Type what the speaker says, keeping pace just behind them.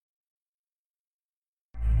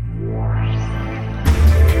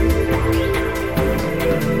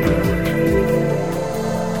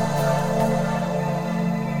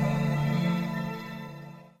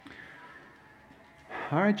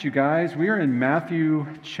right, you guys, we are in Matthew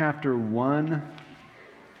chapter 1,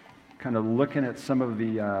 kind of looking at some of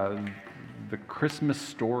the Christmas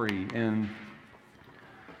story. And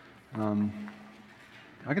I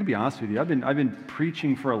got to be honest with you, I've been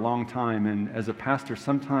preaching for a long time, and as a pastor,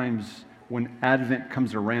 sometimes when Advent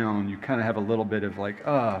comes around, you kind of have a little bit of like,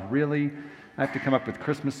 really? I have to come up with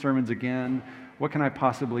Christmas sermons again? What can I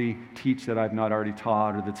possibly teach that I've not already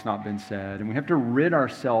taught or that's not been said? And we have to rid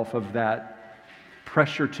ourselves of that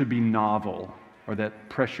pressure to be novel or that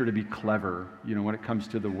pressure to be clever, when it comes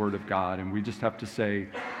to the Word of God. And we just have to say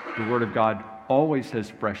the Word of God always has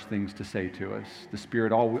fresh things to say to us. The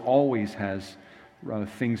Spirit always has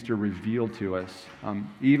things to reveal to us,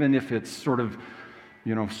 even if it's sort of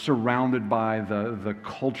surrounded by the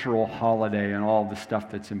cultural holiday and all the stuff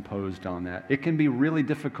that's imposed on that. It can be really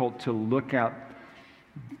difficult to look at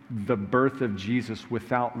the birth of Jesus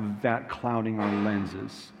without that clouding our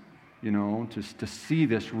lenses, to see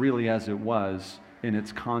this really as it was in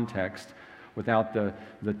its context without the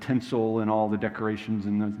tinsel and all the decorations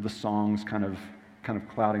and the songs kind of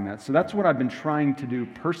clouding that. So that's what I've been trying to do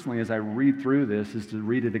personally as I read through this, is to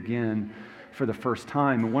read it again for the first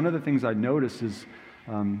time. And one of the things I notice is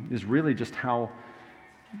really just how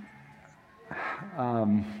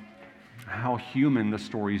human the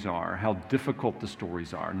stories are, how difficult the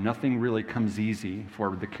stories are. Nothing really comes easy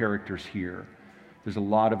for the characters here. There's a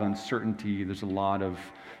lot of uncertainty, there's a lot of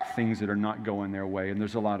things that are not going their way, and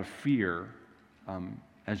there's a lot of fear,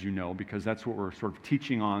 as you know, because that's what we're sort of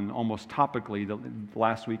teaching on almost topically the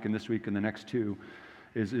last week and this week and the next two,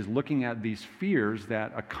 is looking at these fears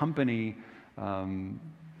that accompany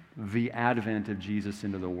the advent of Jesus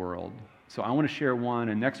into the world. So I want to share one,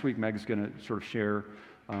 and next week Meg's going to sort of share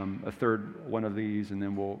a third one of these, and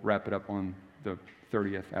then we'll wrap it up on the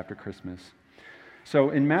 30th after Christmas.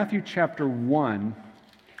 So in Matthew chapter 1,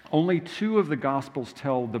 only two of the Gospels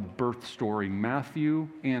tell the birth story, Matthew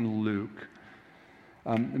and Luke.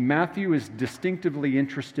 Matthew is distinctively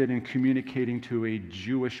interested in communicating to a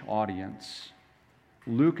Jewish audience.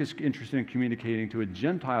 Luke is interested in communicating to a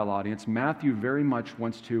Gentile audience. Matthew very much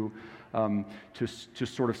wants to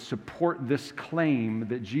sort of support this claim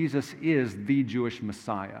that Jesus is the Jewish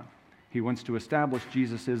Messiah. He wants to establish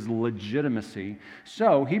Jesus' legitimacy.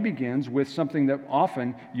 So he begins with something that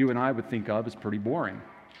often you and I would think of as pretty boring.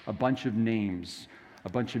 A bunch of names, a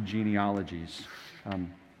bunch of genealogies.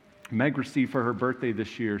 Meg received for her birthday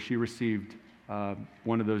this year, she received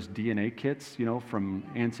one of those DNA kits, from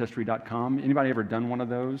Ancestry.com. Anybody ever done one of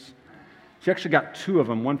those? She actually got two of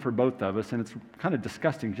them, one for both of us, and it's kind of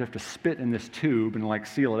disgusting. You have to spit in this tube and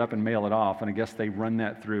seal it up and mail it off, and I guess they run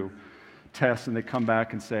that through tests, and they come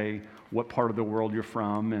back and say what part of the world you're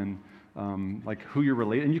from and who you're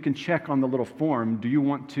related. And you can check on the little form, do you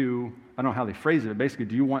want to, I don't know how they phrase it, but basically,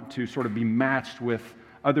 do you want to sort of be matched with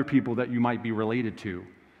other people that you might be related to?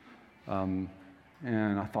 And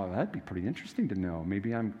I thought, that'd be pretty interesting to know.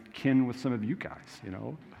 Maybe I'm kin with some of you guys,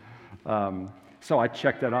 So I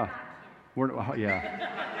checked that off.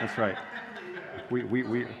 Yeah, that's right.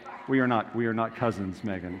 We are not cousins,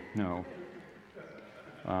 Megan. No.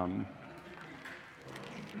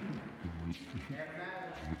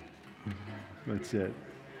 That's it.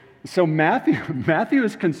 So Matthew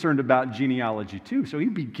is concerned about genealogy too. So he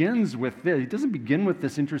begins with this. He doesn't begin with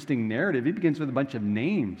this interesting narrative. He begins with a bunch of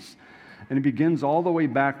names. And he begins all the way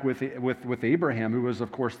back with Abraham, who was,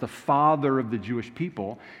 of course, the father of the Jewish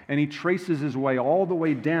people. And he traces his way all the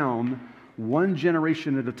way down, one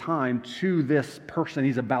generation at a time, to this person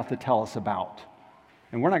he's about to tell us about.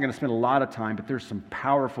 And we're not going to spend a lot of time, but there's some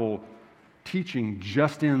powerful teaching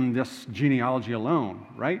just in this genealogy alone,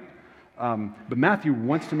 right? But Matthew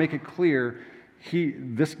wants to make it clear,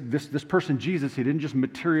 this person, Jesus, he didn't just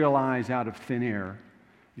materialize out of thin air.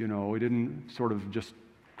 He didn't sort of just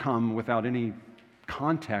come without any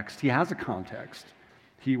context. He has a context.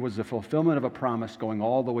 He was the fulfillment of a promise going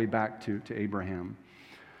all the way back to Abraham.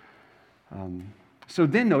 So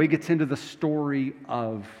then, though, he gets into the story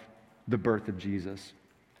of the birth of Jesus.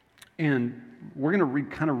 And we're going to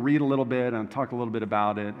kind of read a little bit and talk a little bit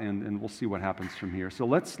about it, and we'll see what happens from here. So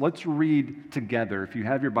let's read together. If you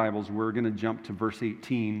have your Bibles, we're going to jump to verse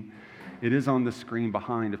 18. It is on the screen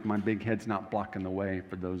behind if my big head's not blocking the way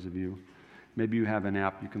for those of you. Maybe you have an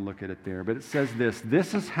app, you can look at it there. But it says this: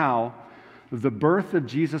 "This is how the birth of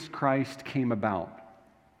Jesus Christ came about,"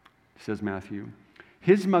 says Matthew.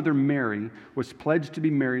 "His mother Mary was pledged to be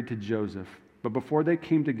married to Joseph, but before they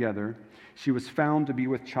came together, she was found to be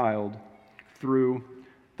with child through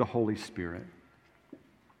the Holy Spirit." So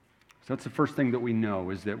that's the first thing that we know,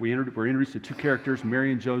 is that we're introduced to two characters,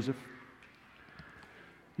 Mary and Joseph.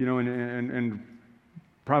 And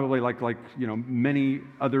Probably like many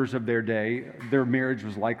others of their day, their marriage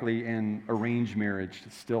was likely an arranged marriage.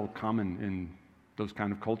 It's still common in those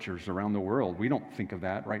kind of cultures around the world. We don't think of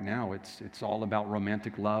that right now. It's all about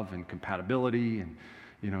romantic love and compatibility and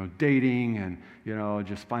dating and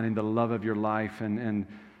just finding the love of your life. And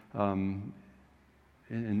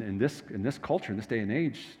in this culture, in this day and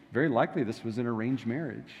age, very likely this was an arranged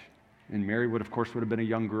marriage. And Mary would have been a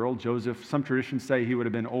young girl. Joseph, some traditions say he would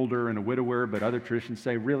have been older and a widower, but other traditions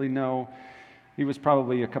say, really, no, he was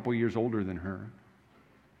probably a couple years older than her.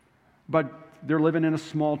 But they're living in a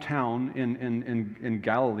small town in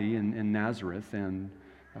Galilee, in Nazareth, and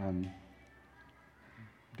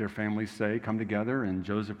their families come together, and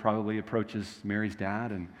Joseph probably approaches Mary's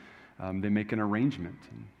dad, and they make an arrangement.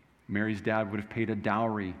 And Mary's dad would have paid a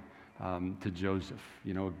dowry to Joseph,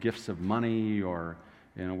 gifts of money, or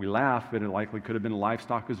we laugh, but it likely could have been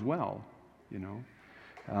livestock as well.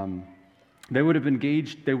 They would have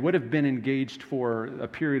been engaged for a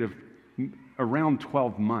period of around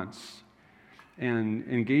 12 months. And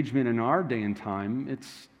engagement in our day and time,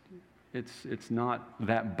 it's not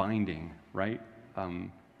that binding, right?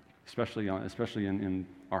 Especially in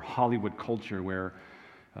our Hollywood culture, where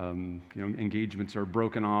engagements are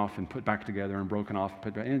broken off and put back together and broken off,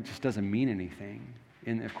 and it just doesn't mean anything.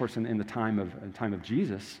 And of course, in the time of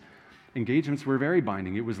Jesus, engagements were very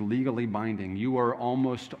binding. It was legally binding. You are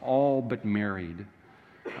almost all but married.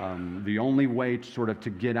 The only way to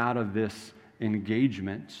get out of this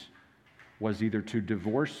engagement was either to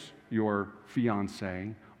divorce your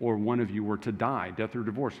fiancé or one of you were to die. Death or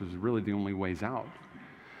divorce was really the only ways out.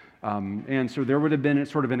 And so there would have been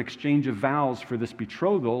an exchange of vows for this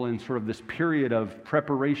betrothal and this period of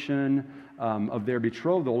preparation of their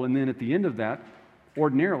betrothal. And then at the end of that,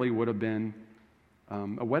 ordinarily would have been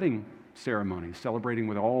a wedding ceremony, celebrating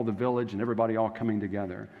with all the village and everybody all coming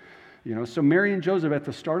together. So Mary and Joseph, at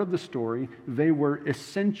the start of the story, they were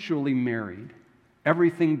essentially married,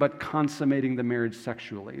 everything but consummating the marriage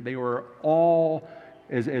sexually. They were all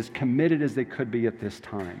as committed as they could be at this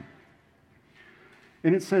time.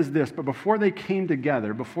 And it says this, but before they came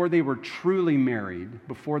together, before they were truly married,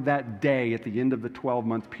 before that day at the end of the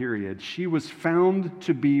 12-month period, she was found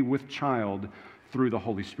to be with child through the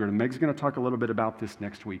Holy Spirit. And Meg's going to talk a little bit about this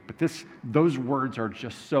next week. But those words are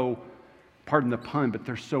just so, pardon the pun, but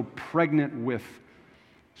they're so pregnant with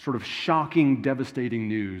shocking, devastating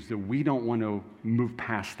news that we don't want to move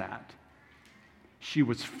past that. She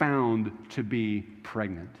was found to be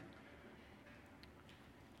pregnant.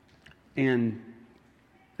 And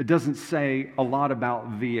it doesn't say a lot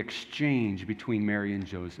about the exchange between Mary and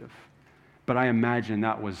Joseph, but I imagine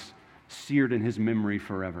that was seared in his memory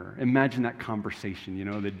forever. Imagine that conversation,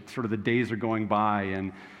 the days are going by,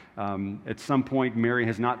 and at some point Mary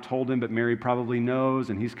has not told him, but Mary probably knows,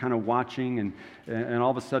 and he's kind of watching, and all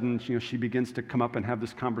of a sudden, she begins to come up and have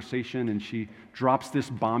this conversation, and she drops this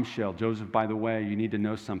bombshell. Joseph, by the way, you need to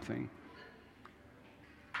know something.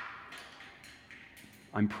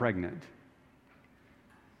 I'm pregnant.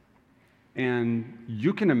 And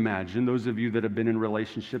you can imagine, those of you that have been in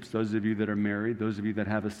relationships, those of you that are married, those of you that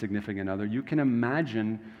have a significant other, you can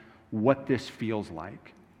imagine what this feels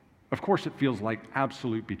like. Of course, it feels like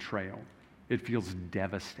absolute betrayal. It feels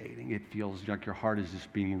devastating. It feels like your heart is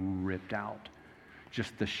just being ripped out.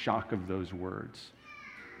 Just the shock of those words.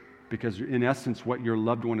 Because in essence, what your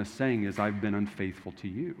loved one is saying is, I've been unfaithful to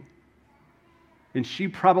you. And she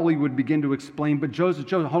probably would begin to explain, but Joseph,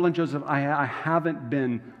 hold on, Joseph, I haven't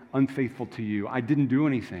been unfaithful to you. I didn't do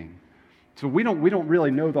anything. So we don't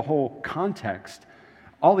really know the whole context.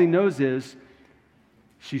 All he knows is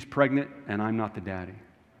she's pregnant and I'm not the daddy.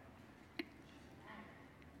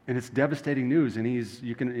 And it's devastating news, and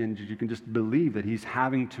you can just believe that he's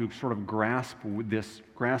having to struggle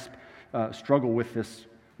with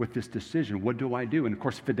this decision. What do I do? And of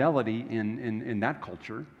course, fidelity in that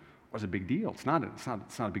culture was a big deal. It's not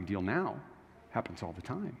a big deal now. It happens all the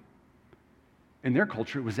time. In their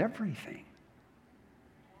culture, it was everything.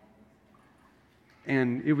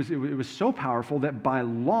 And it was so powerful that by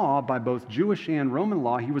law, by both Jewish and Roman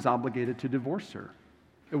law, he was obligated to divorce her.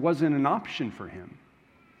 It wasn't an option for him.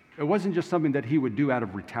 It wasn't just something that he would do out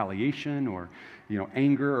of retaliation or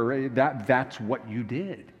anger, or that's what you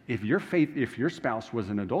did. If your spouse was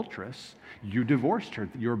an adulteress, you divorced her.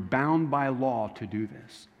 You're bound by law to do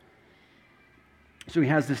this. So he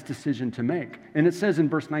has this decision to make. And it says in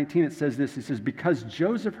verse 19, it says this, it says, because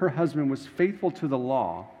Joseph, her husband, was faithful to the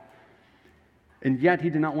law, and yet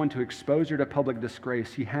he did not want to expose her to public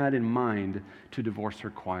disgrace, he had in mind to divorce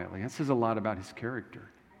her quietly. That says a lot about his character.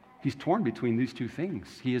 He's torn between these two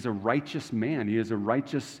things. He is a righteous man. He is a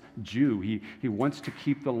righteous Jew. He wants to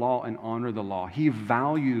keep the law and honor the law. He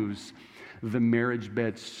values the marriage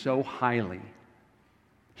bed so highly.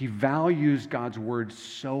 He values God's word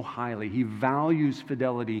so highly. He values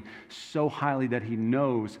fidelity so highly that he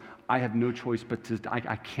knows, I have no choice but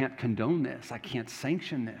I can't condone this. I can't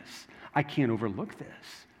sanction this. I can't overlook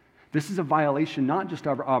this. This is a violation not just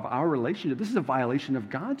of our relationship. This is a violation of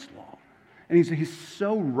God's law. And he's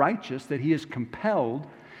so righteous that he is compelled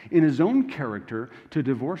in his own character to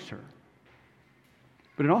divorce her.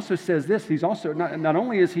 But it also says this, he's also, not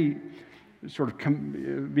only is he sort of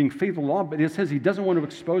being faithful to law, but it says he doesn't want to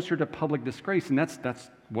expose her to public disgrace, and that's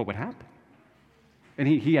what would happen. And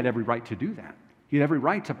he had every right to do that. He had every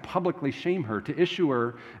right to publicly shame her, to issue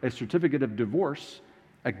her a certificate of divorce,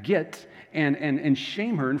 a get, and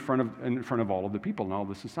shame her in front of all of the people and all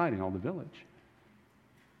the society and all the village.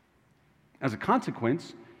 As a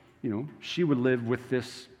consequence, she would live with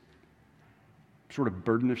this sort of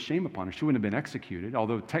burden of shame upon her. She wouldn't have been executed,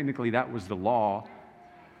 although technically that was the law.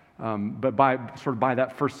 But by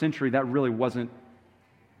that first century, that really wasn't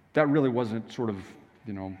sort of,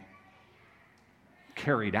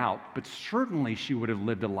 carried out. But certainly she would have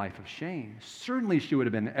lived a life of shame. Certainly she would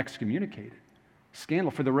have been excommunicated. Scandal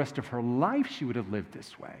for the rest of her life, she would have lived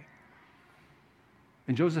this way.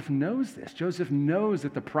 And Joseph knows this. Joseph knows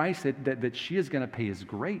that the price that she is going to pay is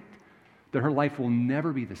great, that her life will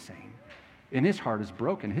never be the same. And his heart is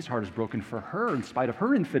broken. His heart is broken for her in spite of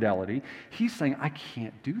her infidelity. He's saying, I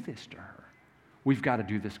can't do this to her. We've got to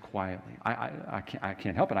do this quietly. I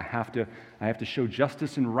can't help it. I have to show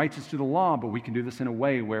justice and righteousness to the law, but we can do this in a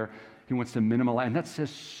way where he wants to minimize. And that says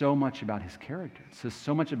so much about his character. It says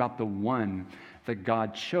so much about the one that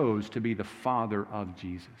God chose to be the father of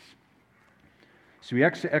Jesus. So he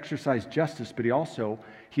exercised justice, but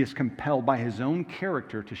he is compelled by his own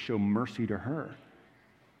character to show mercy to her.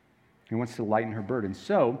 He wants to lighten her burden.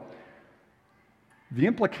 So the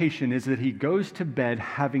implication is that he goes to bed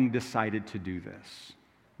having decided to do this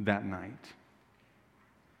that night.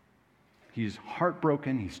 He's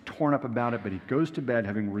heartbroken, he's torn up about it, but he goes to bed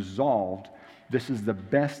having resolved this is the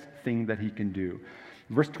best thing that he can do.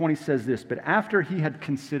 Verse 20 says this, but after he had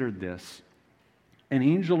considered this, an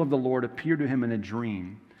angel of the Lord appeared to him in a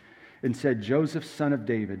dream and said, Joseph, son of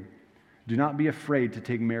David, do not be afraid to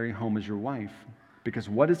take Mary home as your wife, because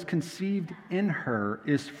what is conceived in her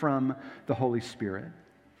is from the Holy Spirit.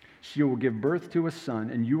 She will give birth to a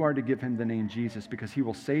son, and you are to give him the name Jesus, because he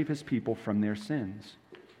will save his people from their sins.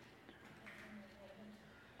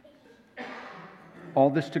 All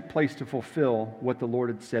this took place to fulfill what the Lord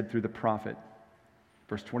had said through the prophet.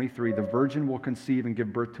 Verse 23, the virgin will conceive and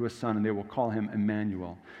give birth to a son, and they will call him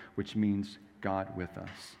Emmanuel, which means God with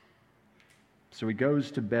us. So he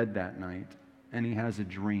goes to bed that night, and he has a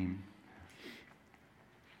dream.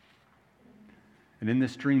 And in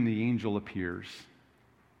this dream, the angel appears.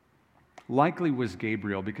 Likely was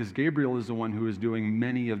Gabriel, because Gabriel is the one who is doing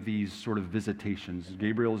many of these sort of visitations.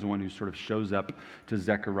 Gabriel is the one who sort of shows up to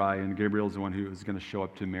Zechariah, and Gabriel is the one who is going to show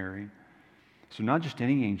up to Mary. So not just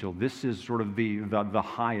any angel, this is sort of the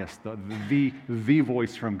highest, the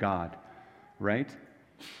voice from God, right?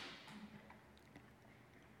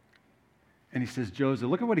 And he says, Joseph,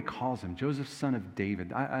 look at what he calls him, Joseph, son of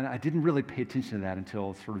David. I didn't really pay attention to that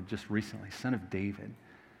until sort of just recently, son of David.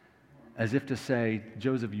 As if to say,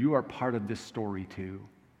 Joseph, you are part of this story too.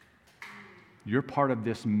 You're part of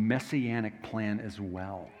this messianic plan as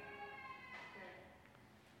well.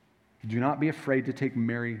 Do not be afraid to take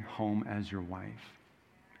Mary home as your wife.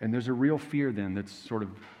 And there's a real fear then that's sort of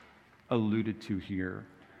alluded to here.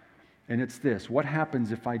 And it's this, what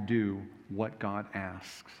happens if I do what God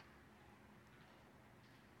asks?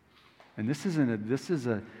 And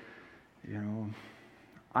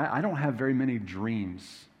I don't have very many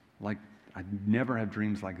dreams. I never have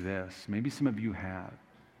dreams like this. Maybe some of you have.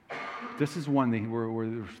 This is one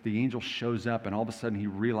where the angel shows up and all of a sudden he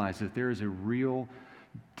realizes that there is a real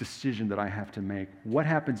decision that I have to make. What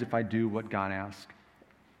happens if I do what God asks?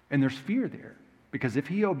 And there's fear there, because if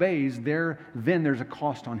he obeys, then there's a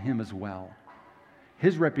cost on him as well.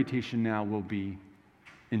 His reputation now will be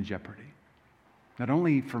in jeopardy. Not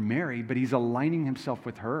only for Mary, but he's aligning himself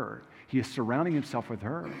with her. He is surrounding himself with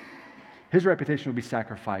her. His reputation will be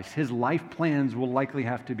sacrificed. His life plans will likely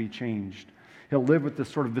have to be changed. He'll live with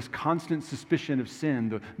this constant suspicion of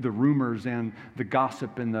sin, the rumors and the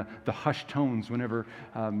gossip and the hushed tones whenever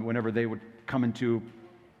they would come into,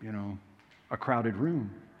 a crowded room.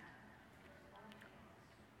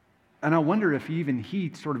 And I wonder if even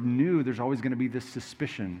he sort of knew there's always going to be this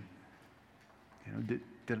suspicion.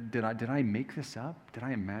 Did I make this up? Did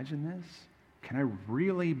I imagine this? Can I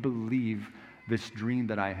really believe this dream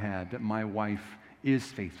that I had, that my wife is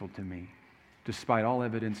faithful to me, despite all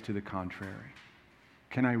evidence to the contrary?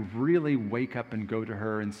 Can I really wake up and go to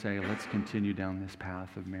her and say, let's continue down this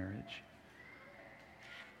path of marriage?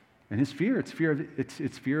 And his fear, it's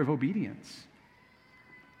fear of obedience.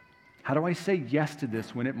 How do I say yes to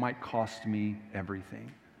this when it might cost me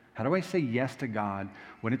everything? How do I say yes to God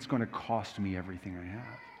when it's going to cost me everything I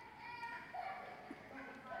have?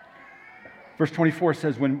 Verse 24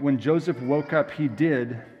 says, when Joseph woke up, he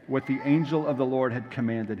did what the angel of the Lord had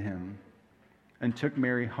commanded him and took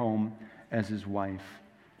Mary home as his wife.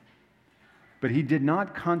 But he did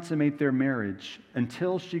not consummate their marriage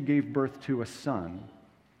until she gave birth to a son,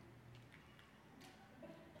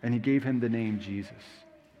 and he gave him the name Jesus.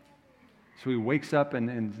 So he wakes up,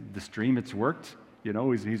 and this dream, it's worked. You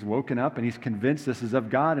know, he's woken up, and he's convinced this is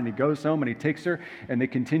of God, and he goes home, and he takes her, and they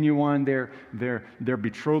continue on their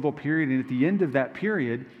betrothal period, and at the end of that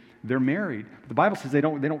period, they're married. The Bible says they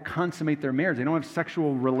don't consummate their marriage. They don't have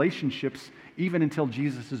sexual relationships even until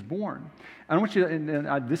Jesus is born. And I want you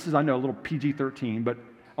to, this is, I know, a little PG-13, but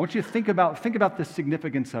I want you to think about the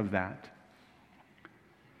significance of that.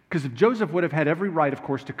 Because Joseph would have had every right, of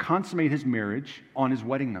course, to consummate his marriage on his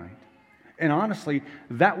wedding night. And honestly,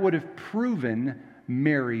 that would have proven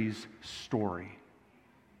Mary's story.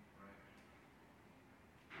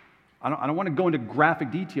 I don't want to go into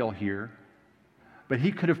graphic detail here, but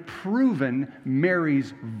he could have proven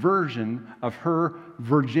Mary's version of her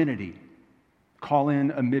virginity. Call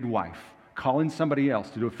in a midwife, call in somebody else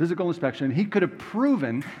to do a physical inspection. He could have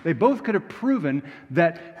proven, they both could have proven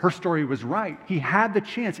that her story was right. He had the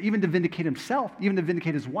chance even to vindicate himself, even to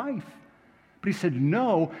vindicate his wife. But he said,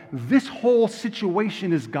 no, this whole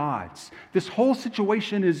situation is God's. This whole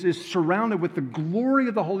situation is surrounded with the glory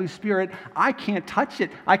of the Holy Spirit. I can't touch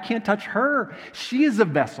it. I can't touch her. She is a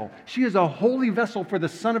vessel. She is a holy vessel for the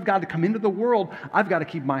Son of God to come into the world. I've got to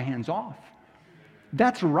keep my hands off.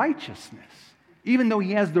 That's righteousness. Even though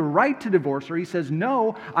he has the right to divorce her, he says,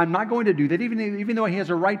 no, I'm not going to do that. Even though he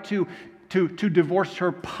has a right to divorce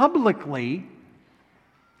her publicly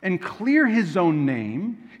and clear his own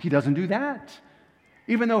name, he doesn't do that.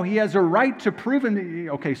 Even though he has a right to prove,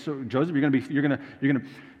 okay, so Joseph, you're going to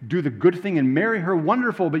do the good thing and marry her,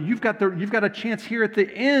 wonderful, but you've got a chance here at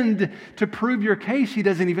the end to prove your case. He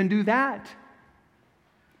doesn't even do that.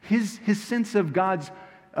 His sense of God's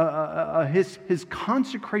his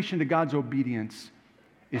consecration to God's obedience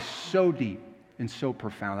is so deep and so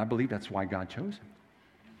profound. I believe that's why God chose him.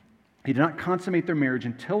 He did not consummate their marriage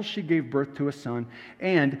until she gave birth to a son,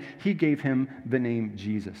 and he gave him the name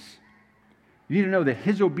Jesus. You need to know that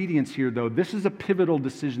his obedience here, though, this is a pivotal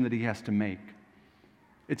decision that he has to make.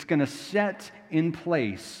 It's going to set in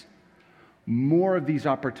place more of these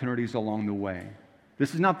opportunities along the way.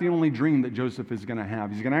 This is not the only dream that Joseph is going to have.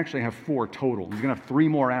 He's going to actually have 4 total. He's going to have 3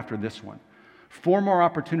 more after this one. 4 more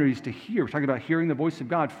opportunities to hear. We're talking about hearing the voice of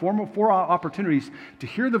God. 4 opportunities to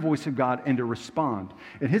hear the voice of God and to respond.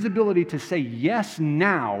 And his ability to say yes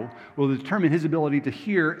now will determine his ability to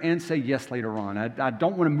hear and say yes later on. I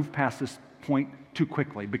don't want to move past this point too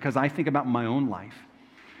quickly because I think about my own life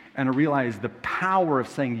and I realize the power of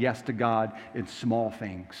saying yes to God in small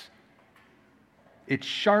things. It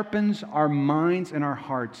sharpens our minds and our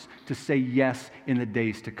hearts to say yes in the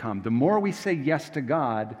days to come. The more we say yes to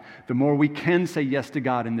God, the more we can say yes to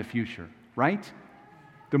God in the future, right?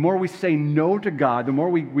 The more we say no to God, the more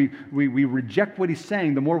we reject what he's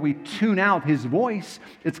saying, the more we tune out his voice,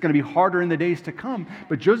 it's going to be harder in the days to come.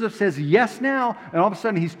 But Joseph says yes now, and all of a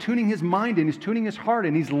sudden he's tuning his mind in, he's tuning his heart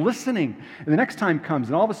in, he's listening. And the next time comes,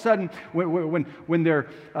 and all of a sudden when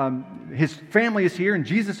his family is here and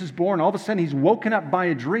Jesus is born, all of a sudden he's woken up by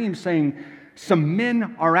a dream saying, some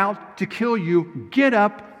men are out to kill you, get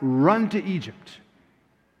up, run to Egypt.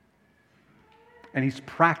 And he's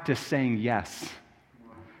practiced saying yes.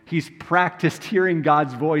 He's practiced hearing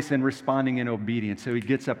God's voice and responding in obedience. So he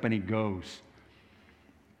gets up and he goes.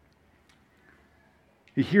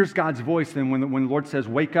 He hears God's voice, and when the Lord says,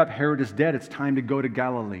 wake up, Herod is dead, it's time to go to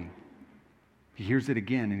Galilee. He hears it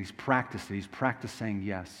again, and he's practiced it. He's practiced saying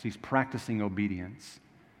yes. He's practicing obedience.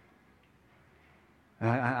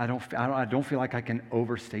 I don't feel like I can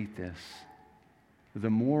overstate this. The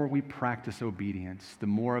more we practice obedience, the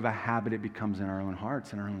more of a habit it becomes in our own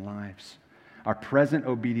hearts and our own lives. Our present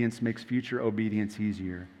obedience makes future obedience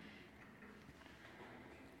easier.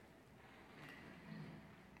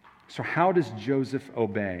 So how does Joseph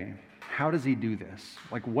obey? How does he do this?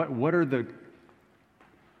 Like what are the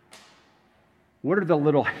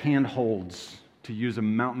little handholds, to use a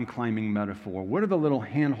mountain climbing metaphor? What are the little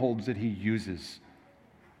handholds that he uses?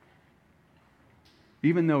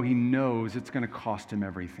 even though he knows it's going to cost him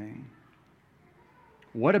everything?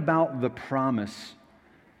 What about the promise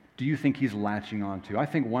do you think he's latching onto? I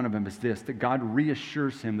think one of them is this, that God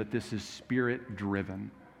reassures him that this is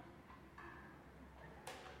Spirit-driven.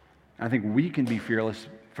 I think we can be fearless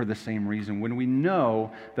for the same reason. When we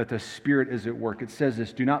know that the Spirit is at work, it says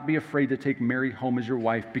this, do not be afraid to take Mary home as your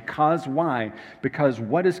wife. Because why? Because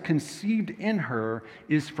what is conceived in her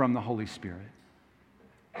is from the Holy Spirit.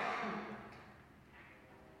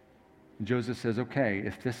 And Joseph says, okay,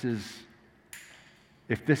 if this is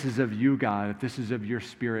of you, God, if this is of your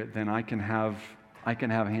Spirit, then I can have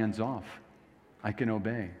hands off. I can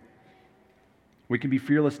obey. We can be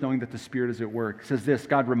fearless knowing that the Spirit is at work. It says this,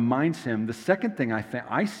 God reminds him, the second thing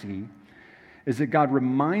I see is that God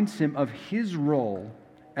reminds him of his role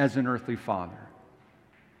as an earthly father.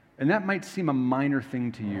 And that might seem a minor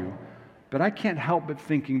thing to you, but I can't help but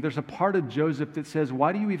thinking there's a part of Joseph that says,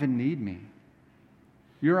 why do you even need me?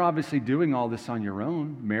 You're obviously doing all this on your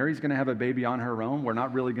own. Mary's going to have a baby on her own. We're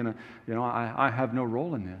not really going to, I have no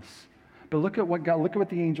role in this. But look at what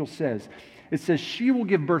the angel says. It says she will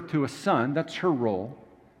give birth to a son. That's her role.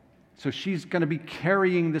 So she's going to be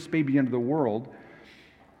carrying this baby into the world.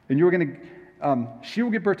 And she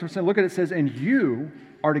will give birth to a son. Look at it, it says, and you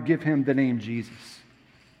are to give him the name Jesus.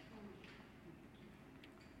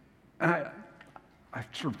 And I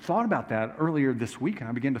sort of thought about that earlier this week, and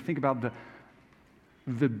I began to think about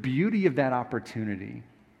the beauty of that opportunity.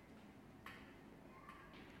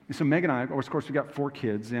 So Meg and I, of course, we've got 4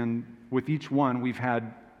 kids, and with each one, we've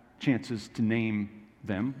had chances to name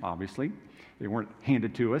them, obviously. They weren't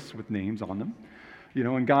handed to us with names on them.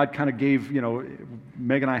 And God kind of gave,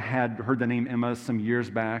 Meg and I had heard the name Emma some years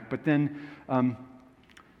back, but then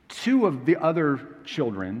 2 of the other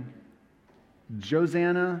children,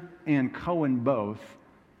 Josanna and Cohen both,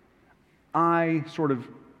 I sort of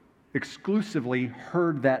exclusively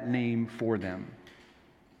heard that name for them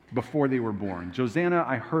before they were born. Josanna,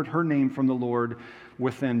 I heard her name from the Lord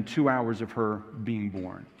within 2 hours of her being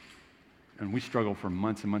born. And we struggled for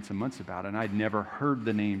months and months and months about it. And I'd never heard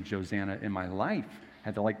the name Josanna in my life.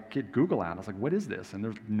 Had to get Google out. I was like, what is this? And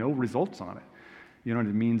there's no results on it. It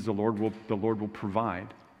means the Lord will provide.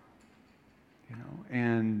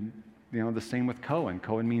 And the same with Cohen.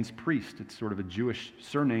 Cohen means priest. It's sort of a Jewish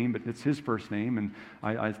surname, but it's his first name, and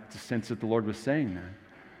I sense that the Lord was saying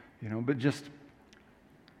that. But just,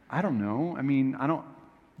 I don't know.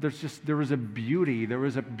 There was a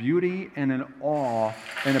beauty and an awe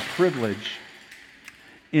and a privilege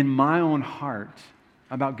in my own heart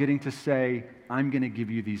about getting to say, I'm going to give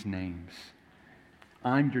you these names.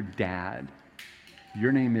 I'm your dad.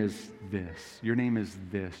 Your name is this. Your name is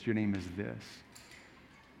this. Your name is this.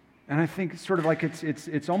 And I think sort of like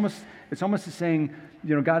it's almost saying,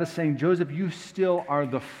 God is saying, Joseph, you still are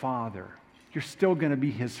the father. You're still going to be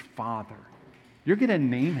his father. You're going to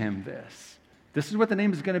name him this. This is what the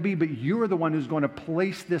name is going to be, but you are the one who's going to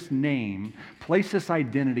place this name, place this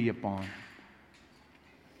identity upon him.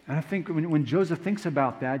 And I think when Joseph thinks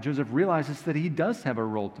about that, Joseph realizes that he does have a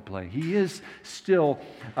role to play. He is still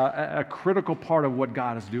a critical part of what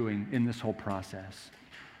God is doing in this whole process.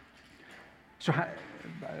 So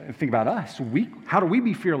think about us. How do we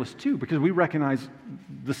be fearless too? Because we recognize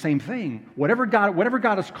the same thing. Whatever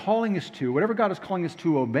God is calling us to, whatever God is calling us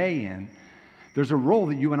to obey in, there's a role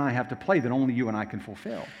that you and I have to play that only you and I can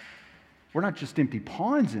fulfill. We're not just empty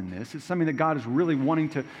pawns in this. It's something that God is really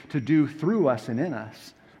wanting to do through us and in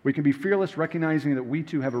us. We can be fearless, recognizing that we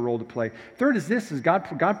too have a role to play. Third is this,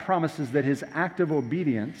 God promises that his act of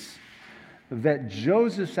obedience, that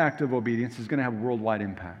Joseph's act of obedience is going to have worldwide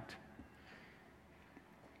impact.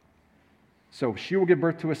 So she will give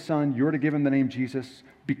birth to a son. You're to give him the name Jesus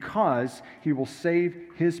because he will save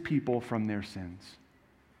his people from their sins.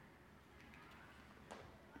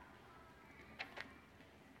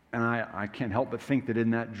 And I can't help but think that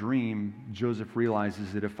in that dream, Joseph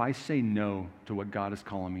realizes that if I say no to what God is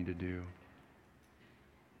calling me to do,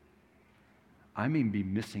 I may be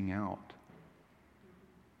missing out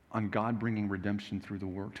on God bringing redemption through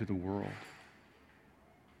to the world.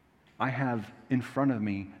 I have in front of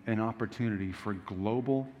me an opportunity for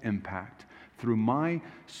global impact through my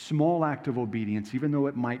small act of obedience, even though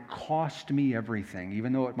it might cost me everything,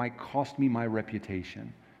 even though it might cost me my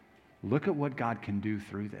reputation. Look at what God can do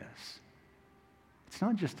through this. It's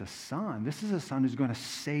not just a son. This is a son who's going to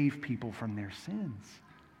save people from their sins.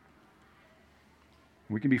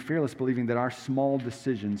 We can be fearless believing that our small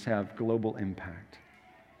decisions have global impact.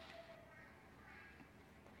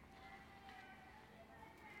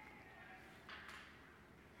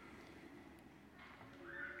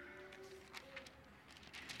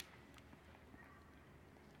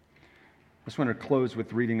 I just want to close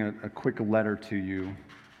with reading a quick letter to you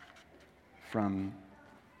from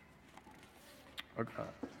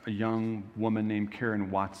a young woman named Karen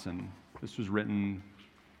Watson. This was written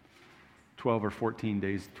 12 or 14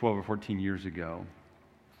 years ago.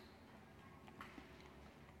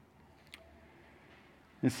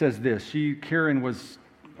 It says this: Karen was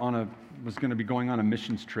going to be going on a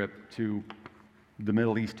missions trip to the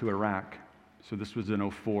Middle East, to Iraq. So this was in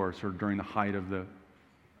 2004, sort of during the height of the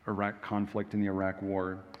Iraq conflict and the Iraq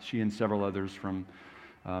War. She and several others from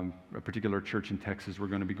a particular church in Texas were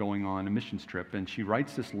going to be going on a missions trip. And she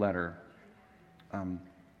writes this letter,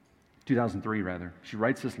 2003 rather. She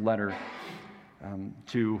writes this letter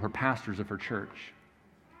to her pastors of her church.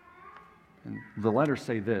 And the letters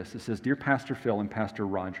say this. It says, "Dear Pastor Phil and Pastor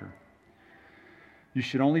Roger, you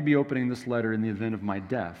should only be opening this letter in the event of my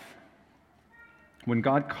death. When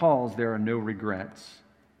God calls, there are no regrets.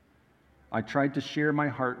 I tried to share my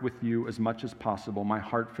heart with you as much as possible, my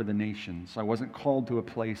heart for the nations. I wasn't called to a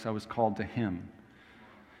place, I was called to Him.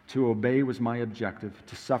 To obey was my objective.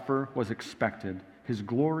 To suffer was expected. His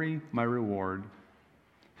glory, my reward.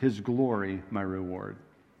 His glory, my reward,"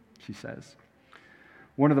 she says.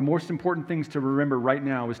 "One of the most important things to remember right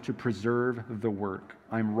now is to preserve the work.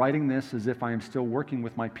 I'm writing this as if I am still working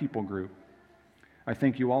with my people group. I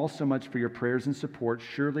thank you all so much for your prayers and support.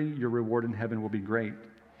 Surely your reward in heaven will be great.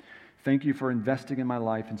 Thank you for investing in my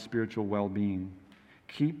life and spiritual well-being.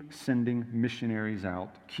 Keep sending missionaries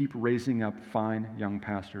out. Keep raising up fine young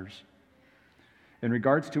pastors. In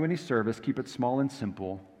regards to any service, keep it small and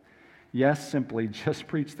simple. Yes, simply just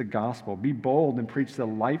preach the gospel. Be bold and preach the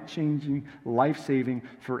life-changing, life-saving,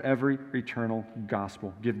 forever eternal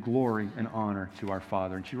gospel. Give glory and honor to our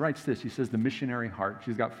Father." And she writes this. She says, the missionary heart.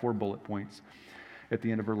 She's got 4 bullet points at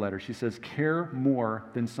the end of her letter. She says, "Care more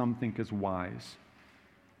than some think is wise.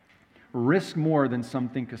 Risk more than some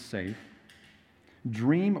think is safe.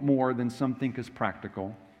 Dream more than some think is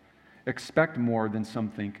practical. Expect more than some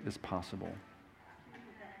think is possible."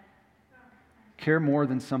 Care more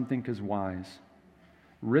than some think is wise.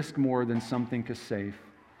 Risk more than some think is safe.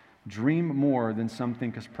 Dream more than some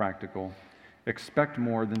think is practical. Expect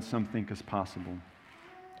more than some think is possible.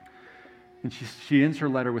 And she ends her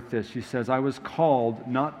letter with this. She says, "I was called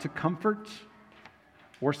not to comfort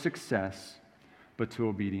or success, but to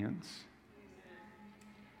obedience.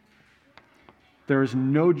 There is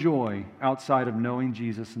no joy outside of knowing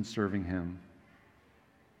Jesus and serving Him.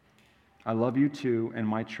 I love you too and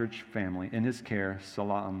my church family. In His care,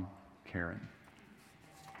 Salam, Karen."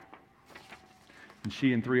 And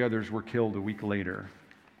she and 3 others were killed a week later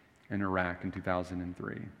in Iraq in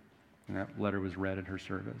 2003. And that letter was read at her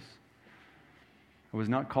service. I was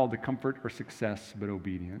not called to comfort or success, but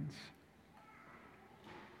obedience.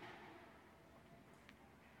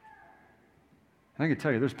 I can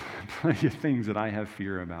tell you, there's plenty of things that I have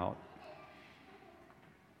fear about.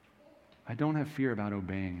 I don't have fear about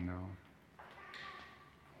obeying, though.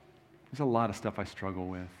 There's a lot of stuff I struggle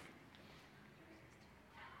with.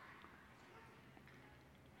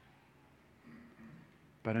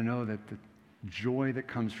 But I know that the joy that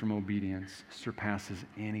comes from obedience surpasses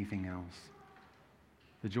anything else.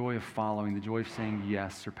 The joy of following, the joy of saying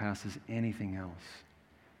yes surpasses anything else.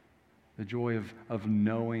 The joy of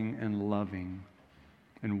knowing and loving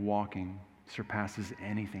and walking surpasses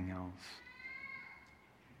anything else.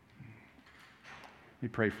 Let me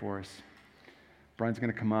pray for us. Brian's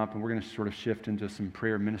going to come up, and we're going to sort of shift into some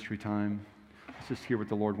prayer ministry time. Let's just hear what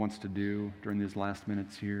the Lord wants to do during these last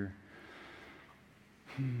minutes here.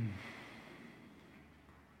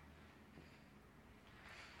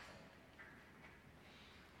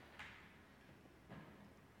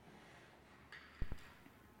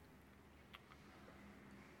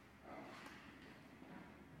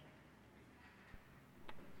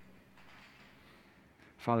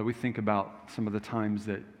 Father, we think about some of the times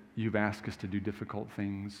that You've asked us to do difficult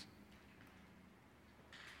things.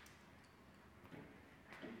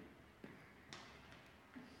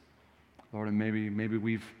 Lord, and maybe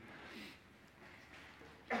we've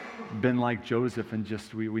been like Joseph and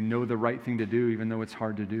just we know the right thing to do even though it's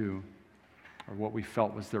hard to do, or what we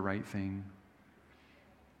felt was the right thing.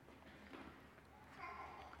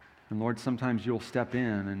 And Lord, sometimes You'll step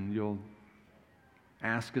in and You'll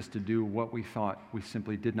ask us to do what we thought we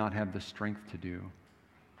simply did not have the strength to do.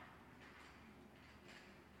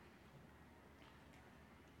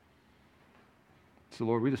 So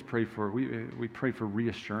Lord, we just pray for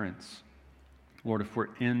reassurance. Lord, if we're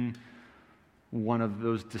in one of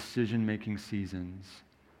those decision-making seasons,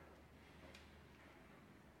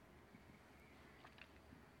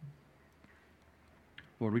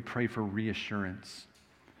 Lord, we pray for reassurance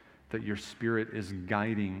that Your Spirit is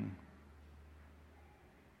guiding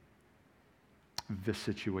this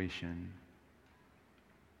situation.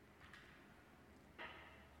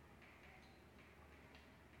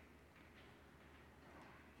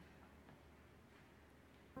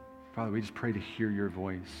 Father, we just pray to hear your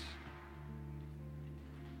voice.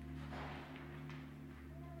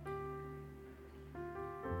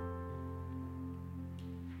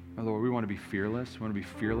 Oh, Lord, we want to be fearless. We want to be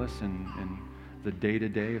fearless in the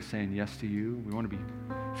day-to-day of saying yes to you. We want to be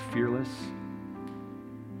fearless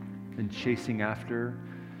in chasing after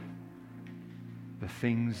the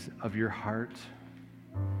things of your heart.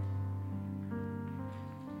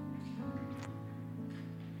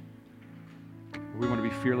 We want to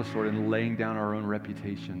be fearless, Lord, in laying down our own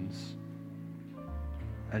reputations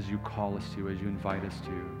as you call us to, as you invite us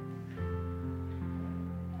to.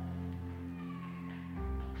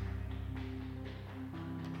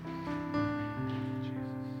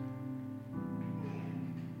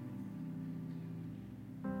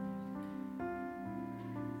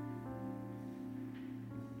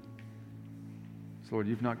 Lord,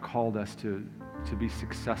 you've not called us to be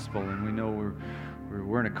successful, and we know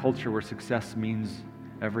we're in a culture where success means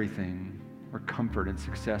everything, or comfort and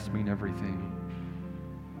success mean everything.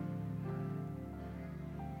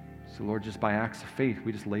 So Lord, just by acts of faith,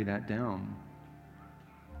 we just lay that down.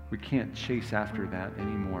 We can't chase after that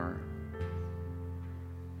anymore.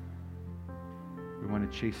 We want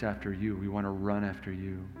to chase after you. We want to run after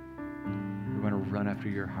you. We want to run after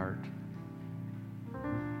your heart.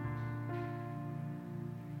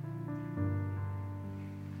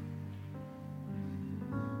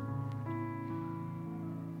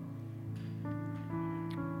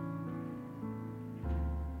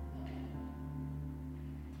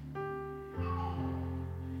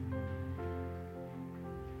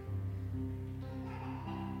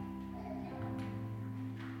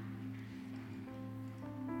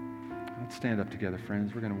 Let's stand up together,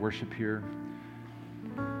 friends. We're going to worship here.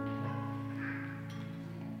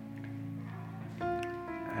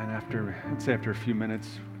 And after a few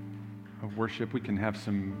minutes of worship, we can have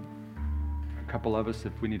a couple of us,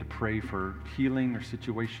 if we need to pray for healing or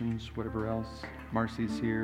situations, whatever else. Marcy's here.